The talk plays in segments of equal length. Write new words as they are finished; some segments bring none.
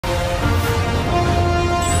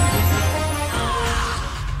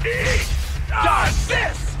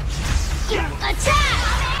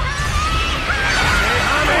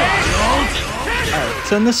Alright,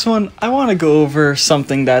 so in this one, I want to go over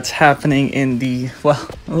something that's happening in the, well,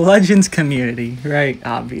 Legends community, right?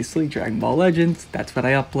 Obviously, Dragon Ball Legends, that's what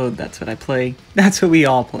I upload, that's what I play, that's what we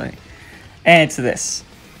all play. And it's this.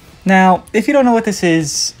 Now, if you don't know what this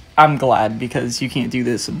is, I'm glad, because you can't do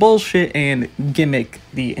this bullshit and gimmick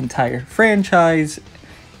the entire franchise,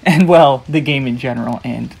 and, well, the game in general,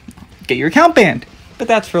 and get your account banned. But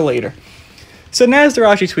that's for later. So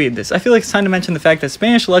Nazdarashi tweeted this. I feel like it's time to mention the fact that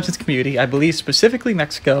Spanish Legends community, I believe specifically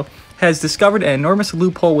Mexico, has discovered an enormous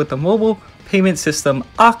loophole with the mobile payment system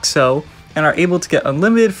OXXO and are able to get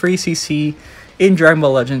unlimited free CC in Dragon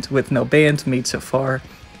Ball Legends with no bans made so far.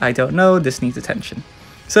 I don't know, this needs attention.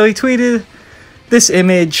 So he tweeted this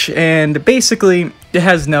image, and basically it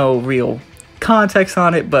has no real context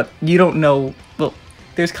on it, but you don't know, well,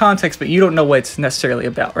 there's context, but you don't know what it's necessarily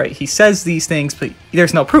about, right? He says these things, but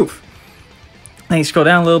there's no proof. Then you scroll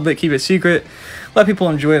down a little bit, keep it secret, let people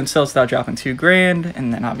enjoy themselves without dropping $2,000,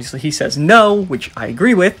 and then obviously he says no, which I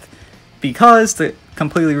agree with, because it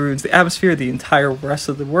completely ruins the atmosphere, the entire rest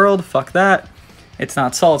of the world. Fuck that. It's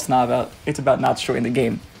not Saul, it's about not destroying the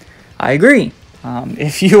game. I agree.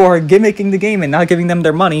 If you are gimmicking the game and not giving them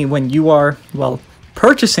their money when you are, well,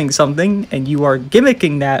 purchasing something, and you are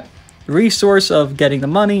gimmicking that resource of getting the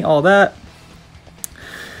money, all that,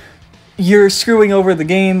 you're screwing over the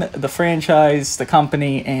game, the franchise, the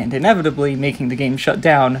company, and inevitably making the game shut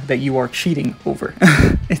down that you are cheating over.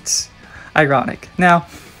 It's ironic. Now,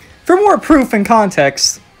 for more proof and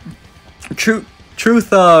context, Truth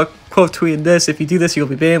quote tweeted this: if you do this, you'll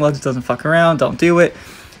be banned. Legends doesn't fuck around, don't do it.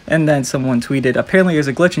 And then someone tweeted, apparently there's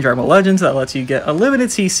a glitch in Dragon Ball Legends that lets you get a limited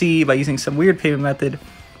CC by using some weird payment method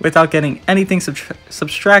without getting anything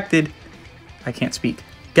subtracted. I can't speak.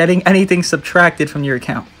 Getting anything subtracted from your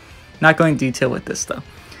account. Not going into detail with this though.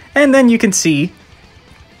 And then you can see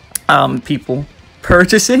people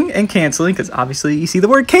purchasing and canceling, because obviously you see the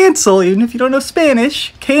word cancel, even if you don't know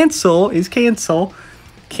Spanish. Cancel is cancel.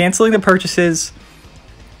 Canceling the purchases.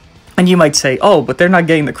 And you might say, oh, but they're not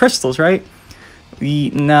getting the crystals, right?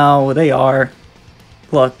 No, they are.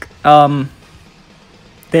 Look, there,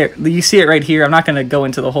 you see it right here. I'm not going to go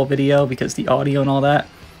into the whole video because the audio and all that.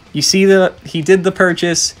 You see that he did the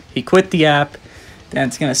purchase, he quit the app, and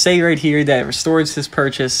it's going to say right here that it restores his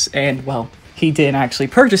purchase, and, well, he didn't actually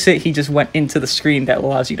purchase it, he just went into the screen that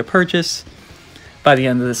allows you to purchase. By the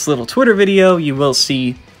end of this little Twitter video, you will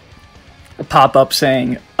see a pop-up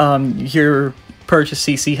saying, your purchase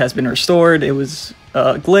CC has been restored, it was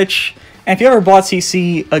a glitch. And if you ever bought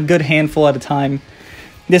CC a good handful at a time,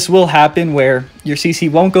 this will happen where your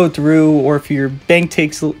CC won't go through, or if your bank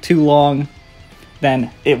takes too long,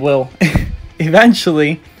 then it will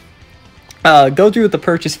eventually go through with the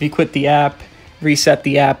purchase if you quit the app, reset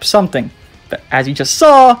the app, something. But as you just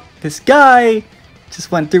saw, this guy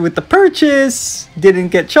just went through with the purchase, didn't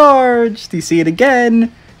get charged. You see it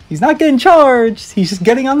again. He's not getting charged. He's just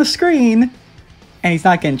getting on the screen, and he's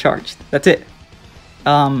not getting charged. That's it.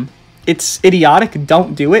 It's idiotic.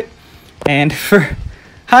 Don't do it. And for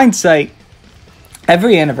hindsight,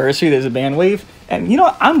 every anniversary there's a ban wave. And you know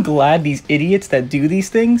what? I'm glad these idiots that do these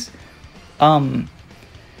things,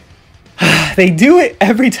 they do it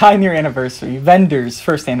every time your anniversary. Vendors,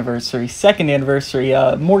 first anniversary, second anniversary,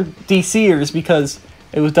 more DCers because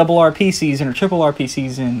it was double RP season or triple RP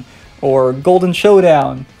season or Golden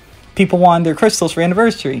Showdown. People wanted their crystals for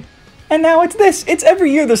anniversary. And now it's this. It's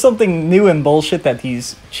every year there's something new and bullshit that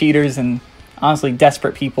these cheaters and honestly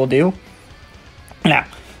desperate people do. Now,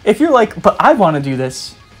 if you're like, but I want to do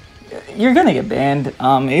this, you're going to get banned.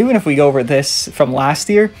 Even if we go over this from last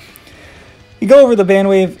year, you go over the ban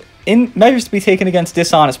wave, in measures to be taken against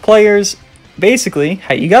dishonest players. Basically,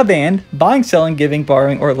 how you got banned: buying, selling, giving,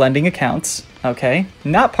 borrowing, or lending accounts. Okay,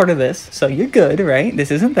 not part of this, so you're good, right?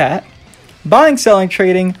 This isn't that. Buying, selling,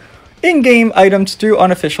 trading in-game items through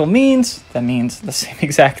unofficial means. That means the same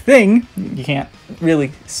exact thing. You can't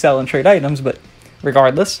really sell and trade items, but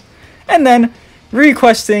regardless. And then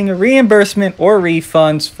requesting reimbursement or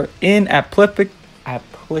refunds for inapplicable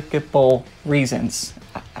reasons.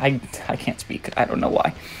 I can't speak. I don't know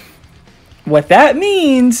why. What that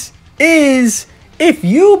means is if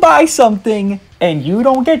you buy something and you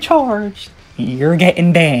don't get charged, you're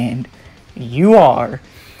getting banned. You are.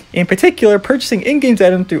 In particular, purchasing in-game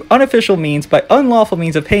items through unofficial means by unlawful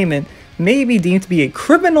means of payment may be deemed to be a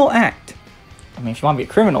criminal act. I mean, if you want to be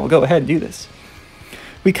a criminal, go ahead and do this.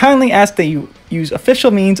 We kindly ask that you use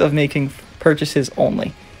official means of making purchases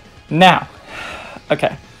only. Now,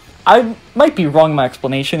 okay, I might be wrong in my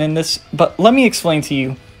explanation in this, but let me explain to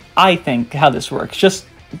you, I think, how this works, just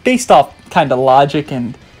based off kind of logic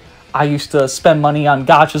and I used to spend money on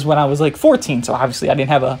gachas when I was like 14, so obviously I didn't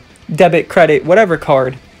have a debit, credit, whatever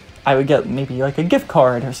card. I would get maybe like a gift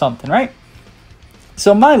card or something, right?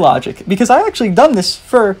 So my logic, because I actually done this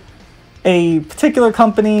for a particular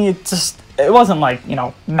company, it wasn't like, you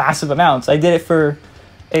know, massive amounts. I did it for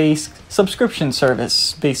a subscription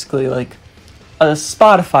service, basically like a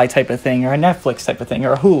Spotify type of thing or a Netflix type of thing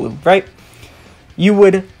or a Hulu, right?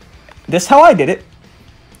 This is how I did it.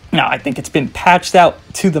 Now, I think it's been patched out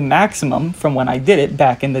to the maximum from when I did it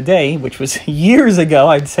back in the day, which was years ago,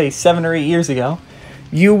 I'd say 7 or 8 years ago.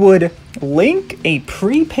 You would link a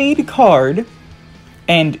prepaid card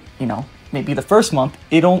and, you know, maybe the first month,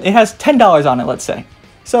 it has $10 on it, let's say.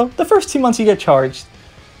 So the first 2 months you get charged,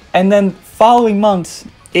 and then following months,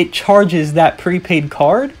 it charges that prepaid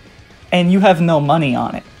card, and you have no money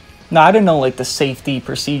on it. Now, I don't know, like, the safety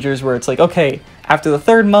procedures where it's like, okay, after the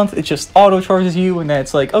 3rd month, it just auto-charges you, and then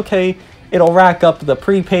it's like, okay, it'll rack up the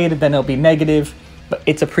prepaid, and then it'll be negative, but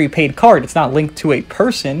it's a prepaid card. It's not linked to a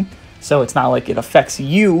person, so it's not like it affects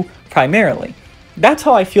you primarily. That's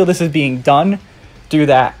how I feel this is being done through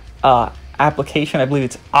that application. I believe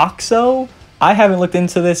it's OXXO. I haven't looked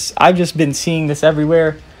into this. I've just been seeing this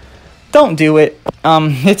everywhere. Don't do it.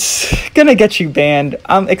 It's gonna get you banned.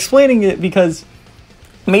 I'm explaining it because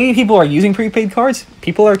maybe people are using prepaid cards.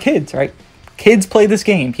 People are kids, right? Kids play this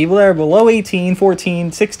game. People that are below 18,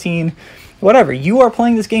 14, 16, whatever. You are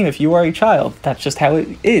playing this game if you are a child. That's just how it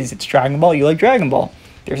is. It's Dragon Ball. You like Dragon Ball.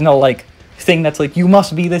 There's no, like, thing that's like, you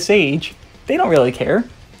must be this age. They don't really care.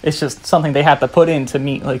 It's just something they have to put in to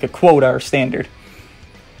meet, like, a quota or standard.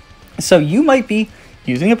 So you might be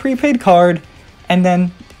using a prepaid card and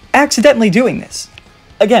then accidentally doing this.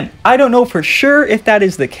 Again, I don't know for sure if that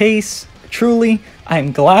is the case. Truly,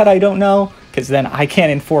 I'm glad I don't know, because then I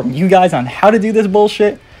can't inform you guys on how to do this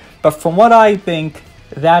bullshit. But from what I think,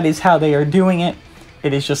 that is how they are doing it.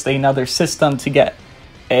 It is just another system to get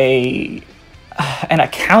an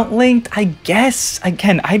account linked, I guess.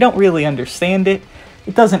 Again, I don't really understand it.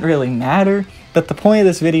 It doesn't really matter. But the point of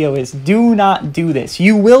this video is, do not do this.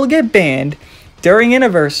 You will get banned during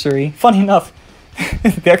Anniversary. Funny enough,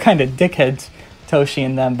 they're kind of dickheads, Toshi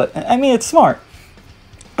and them. But, I mean, it's smart.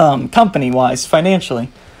 Company-wise, financially.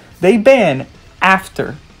 They ban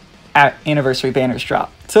after Anniversary banners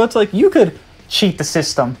drop. So it's like, you could cheat the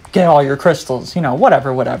system, get all your crystals, you know,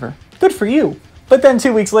 whatever. Good for you. But then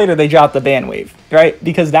 2 weeks later, they dropped the ban wave, right?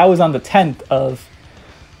 Because that was on the 10th of,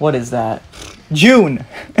 what is that? June.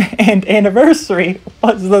 And Anniversary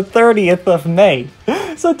was the 30th of May.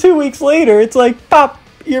 So 2 weeks later, it's like, pop,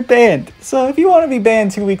 you're banned. So if you want to be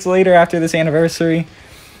banned 2 weeks later after this Anniversary,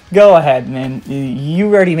 go ahead, man. You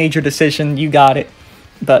already made your decision. You got it.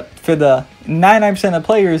 But for the 99% of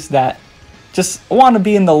players that just want to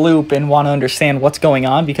be in the loop and want to understand what's going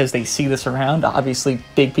on because they see this around, obviously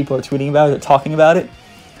big people are tweeting about it, talking about it,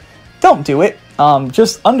 don't do it.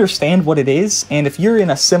 Just understand what it is. And if you're in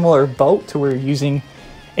a similar boat to where you're using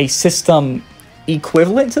a system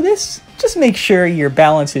equivalent to this, just make sure your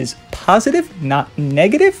balance is positive, not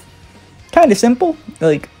negative. Kind of simple.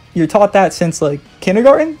 Like, you're taught that since, like,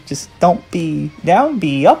 kindergarten. Just don't be down,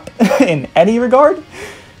 be up in any regard.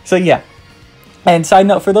 So, yeah. And side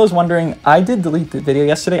note, for those wondering, I did delete the video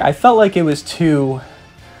yesterday. I felt like it was too...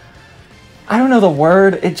 I don't know the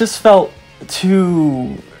word. It just felt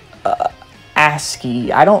too...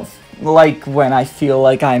 ASCII. I don't like when I feel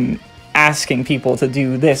like I'm asking people to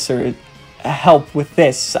do this or help with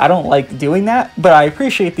this. I don't like doing that, but I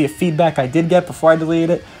appreciate the feedback I did get before I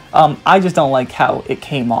deleted it. I just don't like how it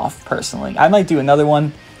came off, personally. I might do another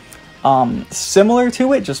one similar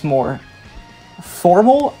to it, just more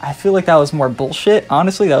formal. I feel like that was more bullshit.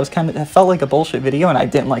 Honestly, it felt like a bullshit video, and I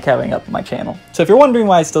didn't like having it up on my channel. So if you're wondering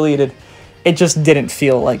why it's deleted, it just didn't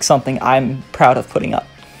feel like something I'm proud of putting up.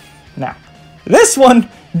 Now, this one,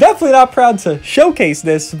 definitely not proud to showcase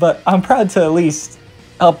this, but I'm proud to at least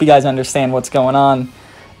help you guys understand what's going on.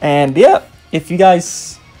 And yeah, if you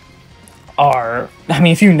guys are, I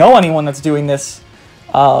mean, if you know anyone that's doing this,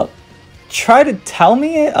 try to tell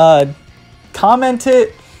me, comment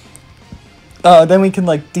it, then we can,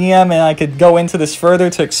 like, DM and I could go into this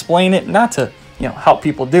further to explain it, not to, you know, help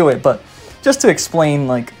people do it, but just to explain,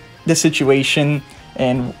 like, the situation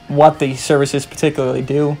and what the services particularly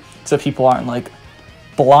do, so people aren't, like,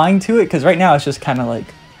 blind to it, because right now it's just kind of like,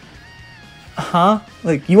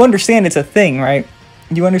 like, you understand it's a thing, right?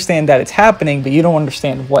 You understand that it's happening, but you don't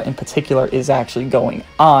understand what in particular is actually going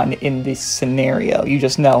on in this scenario. You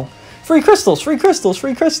just know, free crystals, free crystals,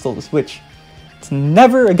 free crystals, which it's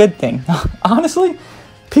never a good thing. Honestly,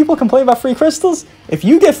 people complain about free crystals. If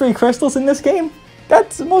you get free crystals in this game,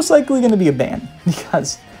 that's most likely going to be a ban,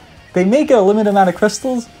 because they make it a limited amount of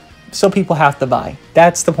crystals, so people have to buy.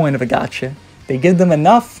 That's the point of a gacha. They give them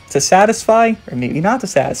enough to satisfy, or maybe not to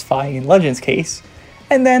satisfy in Legends case,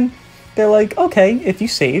 and then they're like, okay, if you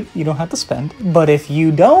save, you don't have to spend, but if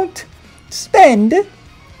you don't spend,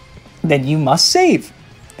 then you must save.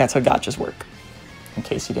 That's how gachas work, in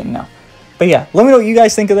case you didn't know. But yeah, let me know what you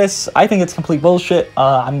guys think of this. I think it's complete bullshit.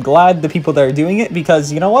 I'm glad the people that are doing it,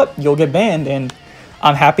 because you know what? You'll get banned, and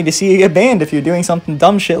I'm happy to see you get banned if you're doing something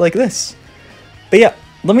dumb shit like this. But yeah,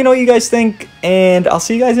 let me know what you guys think, and I'll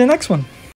see you guys in the next one.